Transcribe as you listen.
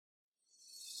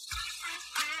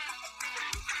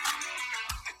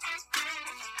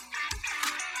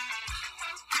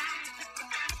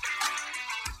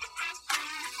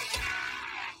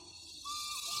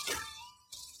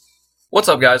What's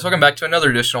up, guys? Welcome back to another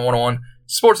edition of 101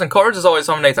 Sports and Cards. As always,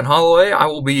 I'm Nathan Holloway. I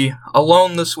will be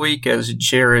alone this week as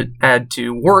Jarrett had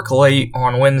to work late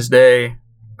on Wednesday.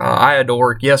 I had to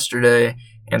work yesterday,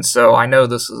 and so I know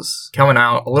this is coming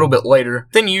out a little bit later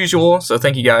than usual, so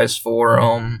thank you guys for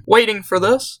waiting for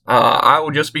this. I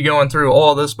will just be going through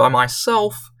all this by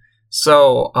myself.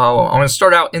 So I'm going to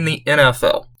start out in the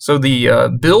NFL. So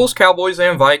the Bills, Cowboys,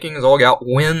 and Vikings all got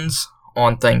wins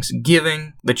on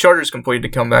Thanksgiving. The Chargers completed a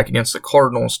comeback against the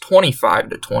Cardinals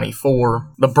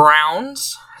 25-24. The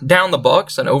Browns down the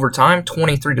Bucks in overtime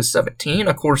 23-17.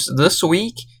 Of course, this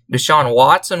week Deshaun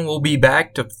Watson will be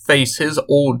back to face his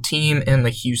old team in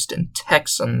the Houston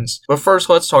Texans. But first,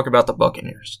 let's talk about the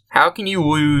Buccaneers. How can you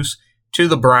lose to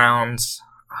the Browns?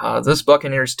 This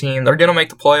Buccaneers team, they're going to make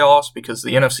the playoffs because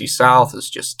the NFC South is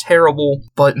just terrible.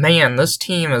 But man, this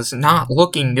team is not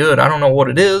looking good. I don't know what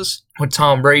it is with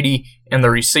Tom Brady and the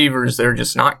receivers. They're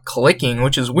just not clicking,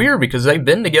 which is weird because they've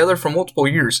been together for multiple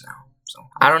years now. So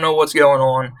I don't know what's going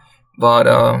on, but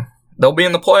they'll be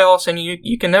in the playoffs, and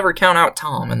you can never count out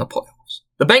Tom in the playoffs.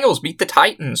 The Bengals beat the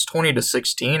Titans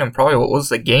 20-16, and probably what was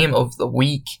the game of the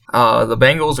week. The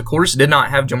Bengals, of course, did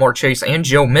not have Jamar Chase and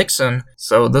Joe Mixon,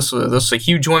 so this was a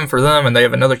huge win for them, and they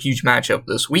have another huge matchup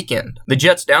this weekend. The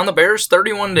Jets down the Bears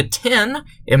 31-10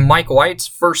 in Mike White's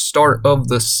first start of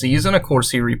the season. Of course,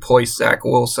 he replaced Zach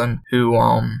Wilson, who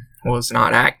was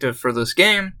not active for this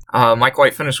game. Mike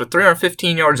White finished with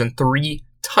 315 yards and 3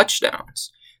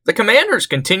 touchdowns. The Commanders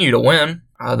continue to win.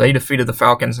 They defeated the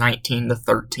Falcons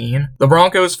 19-13. The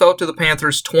Broncos fell to the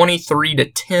Panthers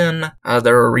 23-10.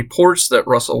 There are reports that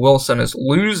Russell Wilson is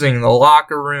losing the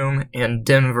locker room in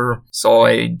Denver. Saw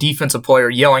a defensive player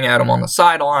yelling at him on the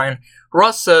sideline.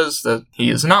 Russ says that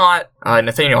he is not.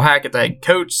 Nathaniel Hackett, the head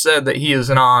coach, said that he is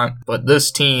not. But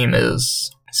this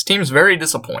team's very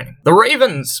disappointing. The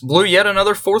Ravens blew yet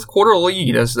another fourth quarter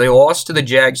lead as they lost to the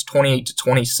Jags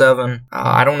 28-27.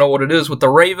 I don't know what it is with the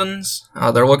Ravens.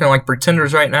 They're looking like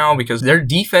pretenders right now because their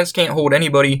defense can't hold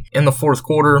anybody in the fourth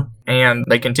quarter, and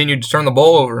they continued to turn the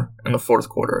ball over in the fourth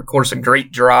quarter. Of course, a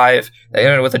great drive. They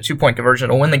ended with a 2-point conversion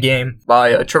to win the game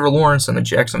by Trevor Lawrence and the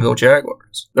Jacksonville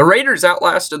Jaguars. The Raiders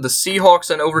outlasted the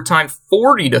Seahawks in overtime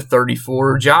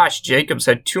 40-34. Josh Jacobs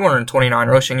had 229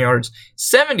 rushing yards,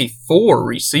 74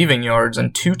 receiving yards,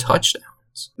 and 2 touchdowns.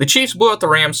 The Chiefs blew out the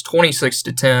Rams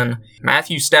 26-10.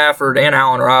 Matthew Stafford and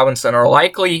Allen Robinson are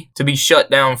likely to be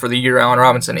shut down for the year. Allen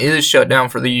Robinson is shut down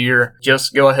for the year.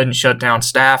 Just go ahead and shut down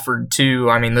Stafford too.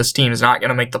 I mean, this team is not going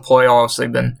to make the playoffs.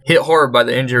 They've been hit hard by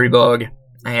the injury bug.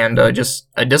 And just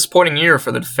a disappointing year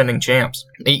for the defending champs.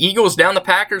 The Eagles down the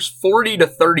Packers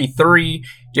 40-33.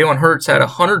 Jalen Hurts had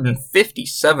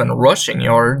 157 rushing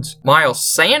yards.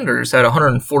 Miles Sanders had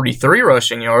 143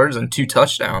 rushing yards and 2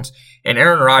 touchdowns. And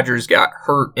Aaron Rodgers got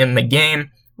hurt in the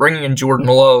game, bringing in Jordan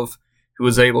Love, who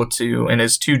was able to, in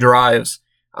his 2 drives,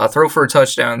 throw for a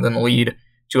touchdown and then lead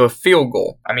to a field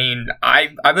goal. I mean,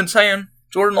 I've been saying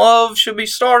Jordan Love should be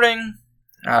starting.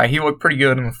 He looked pretty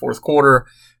good in the fourth quarter.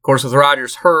 Of course, with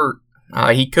Rodgers hurt,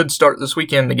 he could start this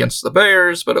weekend against the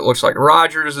Bears, but it looks like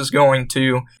Rodgers is going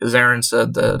to, because Aaron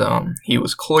said that he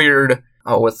was cleared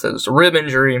with his rib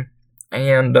injury,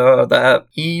 and that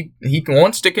he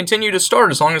wants to continue to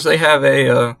start as long as they have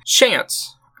a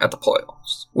chance at the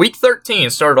playoffs. Week 13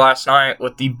 started last night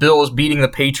with the Bills beating the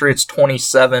Patriots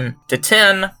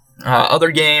 27-10.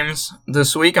 Other games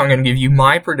this week, I'm going to give you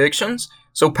my predictions.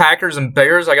 So Packers and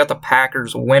Bears, I got the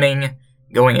Packers winning,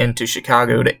 going into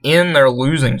Chicago to end their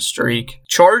losing streak.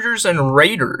 Chargers and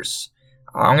Raiders.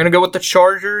 I'm going to go with the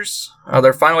Chargers.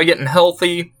 They're finally getting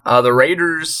healthy. The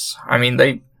Raiders, I mean,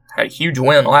 they had a huge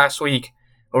win last week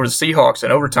over the Seahawks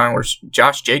in overtime where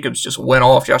Josh Jacobs just went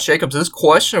off. Josh Jacobs is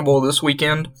questionable this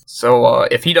weekend, so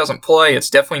if he doesn't play, it's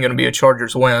definitely going to be a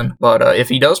Chargers win. But if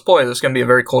he does play, this is going to be a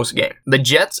very close game. The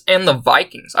Jets and the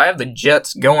Vikings. I have the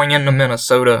Jets going into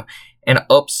Minnesota and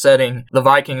upsetting the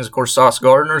Vikings. Of course, Sauce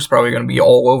Gardner is probably going to be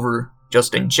all over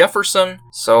Justin Jefferson.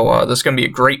 So this is going to be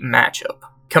a great matchup.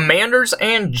 Commanders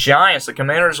and Giants. The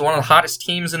Commanders are one of the hottest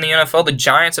teams in the NFL. The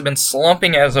Giants have been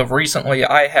slumping as of recently.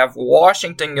 I have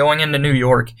Washington going into New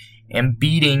York and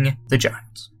beating the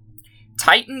Giants.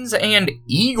 Titans and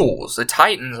Eagles. The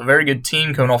Titans, a very good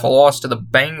team coming off a loss to the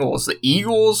Bengals. The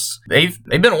Eagles, they've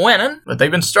been winning, but they've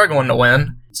been struggling to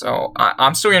win. So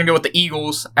I'm still going to go with the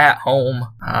Eagles at home.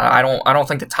 I don't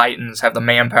think the Titans have the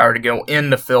manpower to go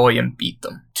into Philly and beat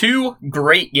them. 2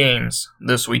 great games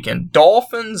this weekend.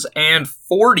 Dolphins and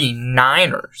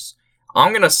 49ers.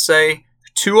 I'm going to say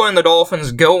Tua and the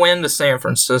Dolphins go into San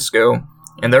Francisco,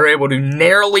 and they're able to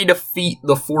narrowly defeat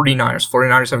the 49ers.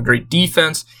 49ers have a great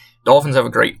defense. Dolphins have a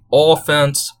great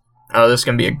offense. This is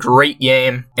going to be a great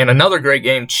game. And another great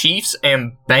game, Chiefs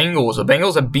and Bengals. The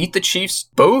Bengals have beat the Chiefs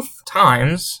both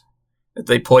times that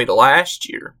they played last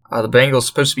year. The Bengals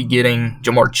supposed to be getting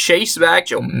Jamar Chase back,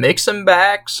 Joe Mixon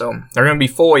back, so they're going to be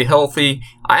fully healthy.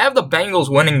 I have the Bengals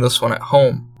winning this one at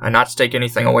home. And not to take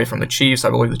anything away from the Chiefs, I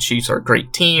believe the Chiefs are a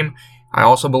great team. I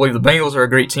also believe the Bengals are a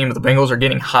great team, but the Bengals are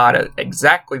getting hot at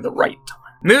exactly the right time.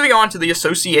 Moving on to the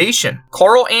association.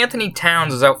 Karl Anthony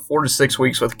Towns is out 4 to 6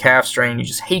 weeks with calf strain. You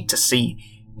just hate to see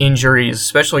injuries,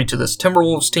 especially to this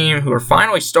Timberwolves team, who are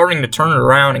finally starting to turn it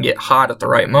around and get hot at the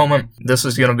right moment. This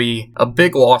is going to be a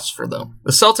big loss for them.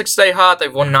 The Celtics stay hot.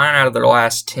 They've won 9 out of their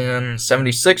last 10.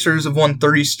 76ers have won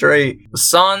 30 straight. The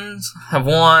Suns have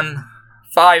won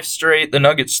 5 straight. The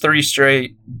Nuggets 3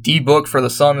 straight. D-Book for the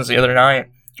Suns the other night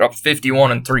dropped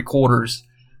 51 3/4.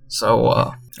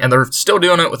 So, and they're still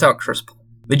doing it without Chris Paul.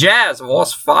 The Jazz have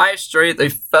lost 5 straight. They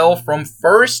fell from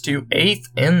 1st to 8th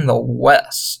in the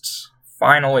West.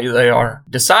 Finally, they are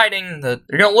deciding that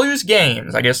they're going to lose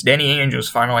games. I guess Danny Ainge was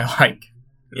finally like,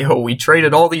 we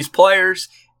traded all these players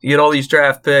to get all these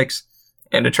draft picks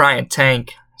and to try and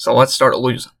tank, so let's start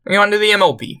losing. Moving on to the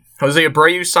MLB. Jose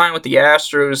Abreu signed with the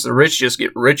Astros. The rich just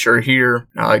get richer here.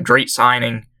 Great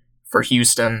signing for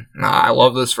Houston. I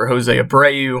love this for Jose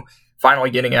Abreu.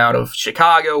 Finally getting out of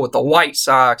Chicago with the White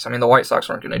Sox. I mean, the White Sox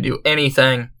weren't going to do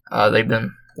anything. They've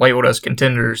been labeled as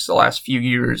contenders the last few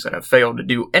years and have failed to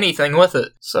do anything with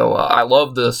it. So I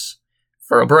love this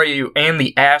for Abreu and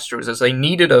the Astros, as they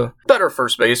needed a better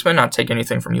first baseman. Not take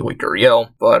anything from Yuli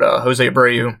Gurriel, but Jose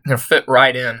Abreu, they'll fit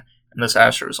right in this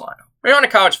Astros lineup. We're on to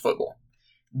college football.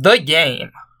 The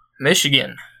game,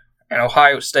 Michigan and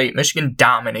Ohio State. Michigan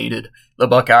dominated the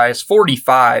Buckeyes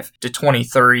 45 to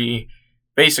 23,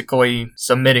 basically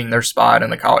submitting their spot in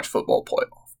the college football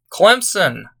playoff.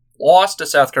 Clemson lost to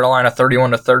South Carolina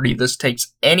 31 to 30. This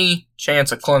takes any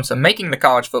chance of Clemson making the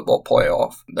college football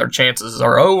playoff. Their chances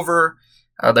are over.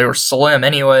 They were slim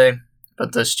anyway,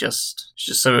 but this just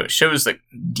shows that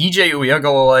DJ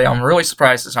Uiagalelei, I'm really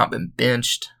surprised has not been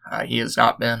benched. He has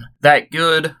not been that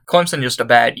good. Clemson just a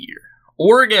bad year.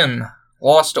 Oregon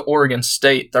lost to Oregon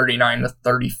State 39 to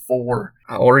 34.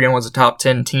 Oregon was a top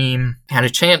 10 team, had a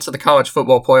chance at the college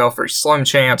football playoff, very slim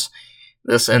chance.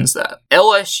 This ends that.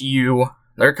 LSU,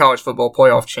 their college football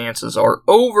playoff chances are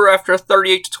over after a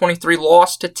 38 to 23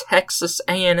 loss to Texas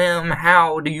A&M.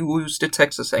 How do you lose to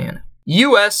Texas A&M?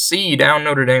 USC down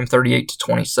Notre Dame 38 to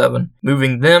 27,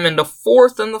 moving them into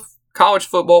 4th in the college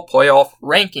football playoff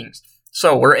rankings.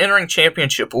 So we're entering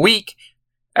championship week.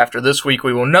 After this week,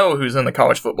 we will know who's in the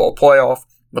college football playoff.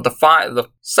 But the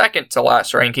second to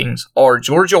last rankings are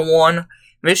Georgia 1,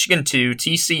 Michigan 2,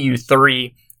 TCU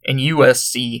 3, and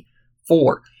USC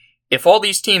 4. If all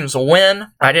these teams win,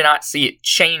 I do not see it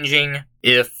changing.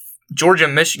 If Georgia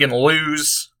and Michigan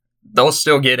lose, they'll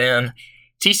still get in.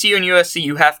 TCU and USC,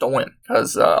 you have to win.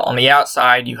 Because on the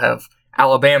outside, you have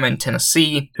Alabama and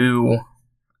Tennessee, who,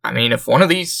 I mean, if one of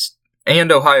these,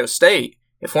 and Ohio State,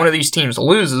 if one of these teams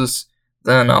loses,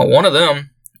 then one of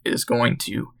them is going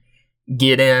to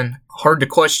get in. Hard to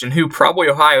question who. Probably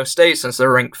Ohio State, since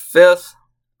they're ranked 5th.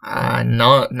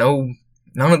 None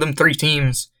of them 3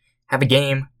 teams have a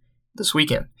game this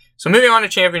weekend. So moving on to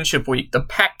championship week. The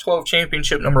Pac-12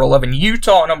 championship, number 11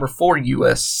 Utah, number 4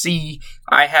 USC.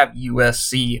 I have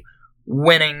USC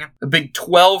winning. The Big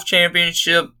 12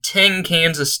 championship, 10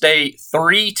 Kansas State,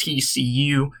 3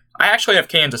 TCU. I actually have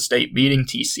Kansas State beating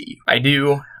TCU. I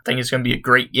do. I think it's going to be a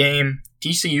great game.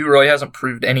 TCU really hasn't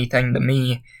proved anything to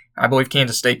me. I believe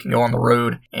Kansas State can go on the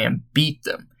road and beat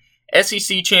them.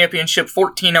 SEC Championship,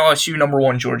 14 LSU, number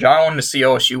 1 Georgia. I wanted to see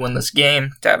LSU win this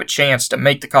game to have a chance to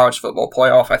make the college football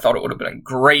playoff. I thought it would have been a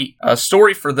great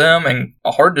story for them and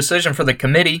a hard decision for the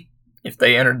committee. If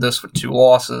they entered this with 2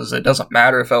 losses, it doesn't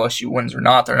matter if LSU wins or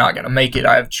not. They're not going to make it.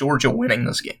 I have Georgia winning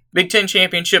this game. Big Ten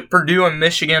Championship, Purdue and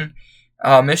Michigan.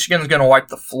 Michigan's going to wipe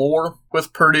the floor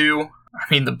with Purdue. I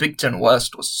mean, the Big Ten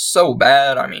West was so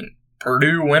bad. I mean,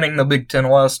 Purdue winning the Big Ten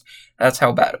West, that's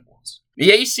how bad it was.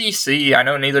 The ACC, I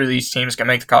know neither of these teams can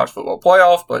make the college football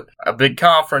playoff, but a big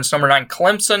conference. Number 9,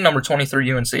 Clemson. Number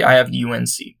 23, UNC. I have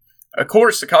UNC. Of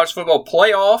course, the college football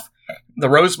playoff, the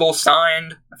Rose Bowl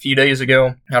signed a few days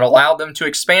ago. That allowed them to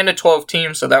expand to 12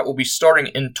 teams, so that will be starting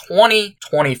in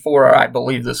 2024. I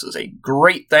believe this is a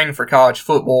great thing for college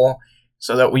football,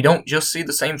 so that we don't just see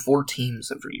the same 4 teams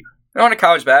every year. We're on to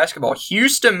college basketball.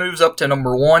 Houston moves up to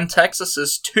number 1. Texas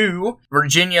is 2.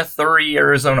 Virginia 3.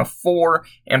 Arizona 4.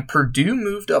 And Purdue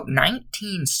moved up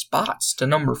 19 spots to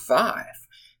number 5.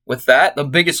 With that, the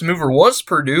biggest mover was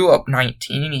Purdue, up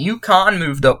 19. UConn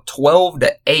moved up 12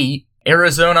 to 8.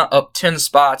 Arizona up 10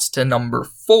 spots to number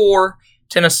 4.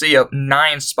 Tennessee up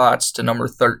 9 spots to number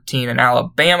 13, and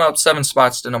Alabama up 7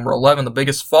 spots to number 11. The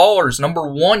biggest fallers, number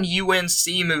 1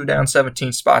 UNC moved down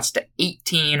 17 spots to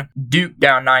 18, Duke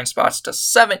down 9 spots to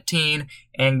 17,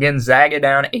 and Gonzaga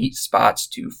down 8 spots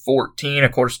to 14.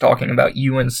 Of course, talking about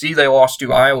UNC, they lost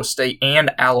to Iowa State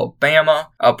and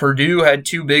Alabama. Purdue had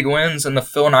 2 big wins in the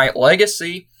Phil Knight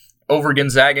legacy over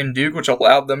Gonzaga and Duke, which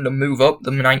allowed them to move up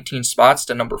the 19 spots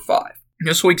to number 5.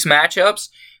 This week's matchups,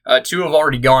 2 have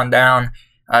already gone down.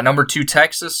 Number 2,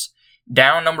 Texas,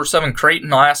 down number 7, Creighton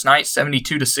last night,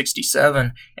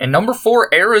 72-67. And number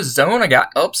 4, Arizona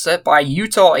got upset by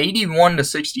Utah,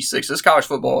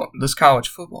 81-66.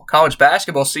 College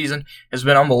basketball season has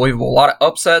been unbelievable. A lot of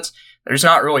upsets. There's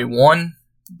not really one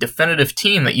definitive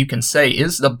team that you can say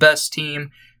is the best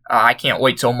team. I can't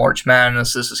wait till March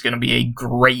Madness. This is going to be a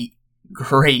great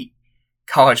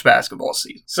college basketball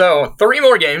season. So 3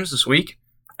 more games this week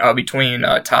between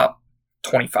top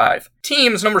 25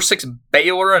 teams. Number 6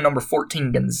 Baylor and number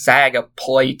 14 Gonzaga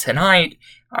play tonight.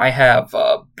 I have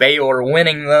Baylor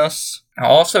winning this.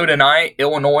 Also tonight,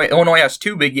 Illinois has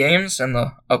 2 big games in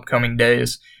the upcoming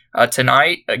days.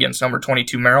 Tonight against number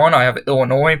 22 Maryland, I have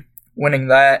Illinois winning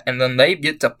that, and then they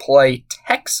get to play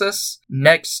Texas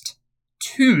next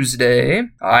Tuesday.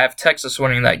 I have Texas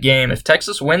winning that game. If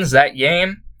Texas wins that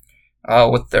game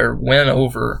with their win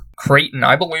over Creighton,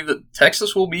 I believe that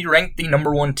Texas will be ranked the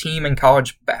number 1 team in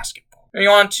college basketball. Moving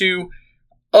on to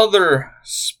other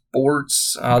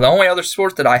sports. The only other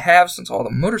sport that I have, since all the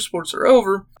motorsports are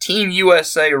over, Team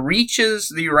USA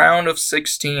reaches the round of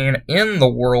 16 in the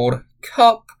World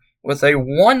Cup with a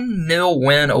 1-0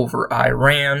 win over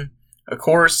Iran. Of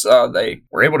course, they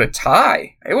were able to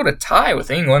tie with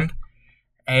England.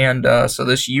 And so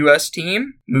this U.S.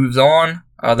 team moves on.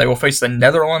 They will face the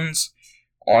Netherlands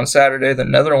on Saturday. The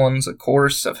Netherlands, of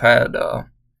course, have had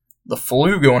the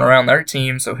flu going around their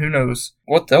team, so who knows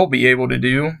what they'll be able to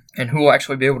do and who will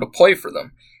actually be able to play for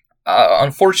them.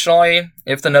 Unfortunately,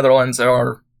 if the Netherlands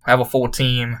have a full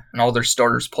team and all their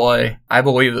starters play, I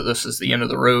believe that this is the end of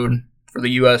the road for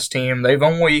the U.S. team. They've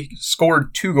only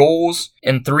scored 2 goals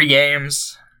in 3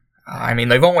 games.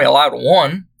 They've only allowed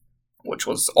 1, which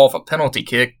was off a penalty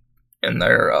kick in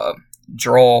their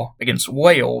draw against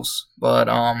Wales. But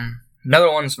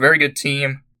Netherlands, very good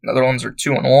team. Netherlands are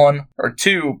 2-1, or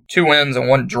two wins and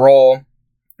 1 draw.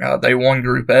 They won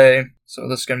Group A, so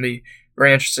this is going to be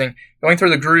very interesting. Going through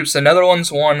the groups, the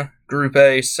Netherlands won Group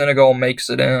A, Senegal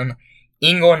makes it in,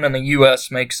 England and the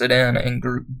U.S. makes it in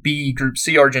Group B. Group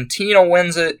C, Argentina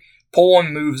wins it,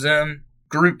 Poland moves in.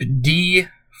 Group D,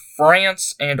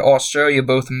 France and Australia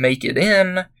both make it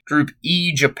in. Group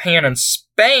E, Japan and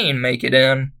Spain make it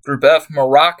in. Group F,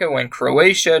 Morocco and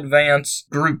Croatia advance.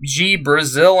 Group G,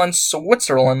 Brazil and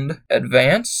Switzerland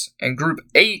advance. And Group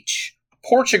H,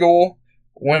 Portugal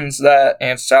wins that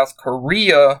and South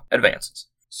Korea advances.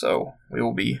 So we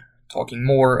will be talking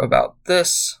more about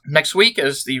this next week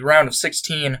as the round of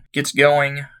 16 gets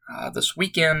going this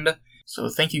weekend. So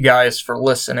thank you guys for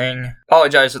listening.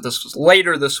 Apologize that this was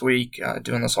later this week,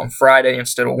 doing this on Friday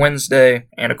instead of Wednesday.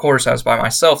 And of course, I was by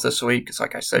myself this week because,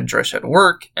 like I said, Dresh had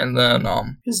work. And then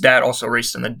his dad also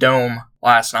raced in the Dome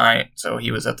last night, so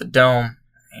he was at the Dome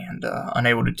and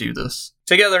unable to do this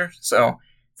together. So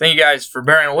thank you guys for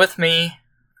bearing with me.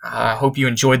 I hope you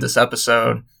enjoyed this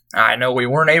episode. I know we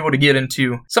weren't able to get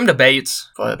into some debates,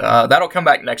 but that'll come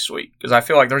back next week because I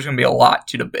feel like there's going to be a lot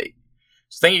to debate.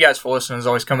 So thank you guys for listening. As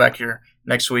always, come back here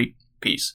next week. Peace.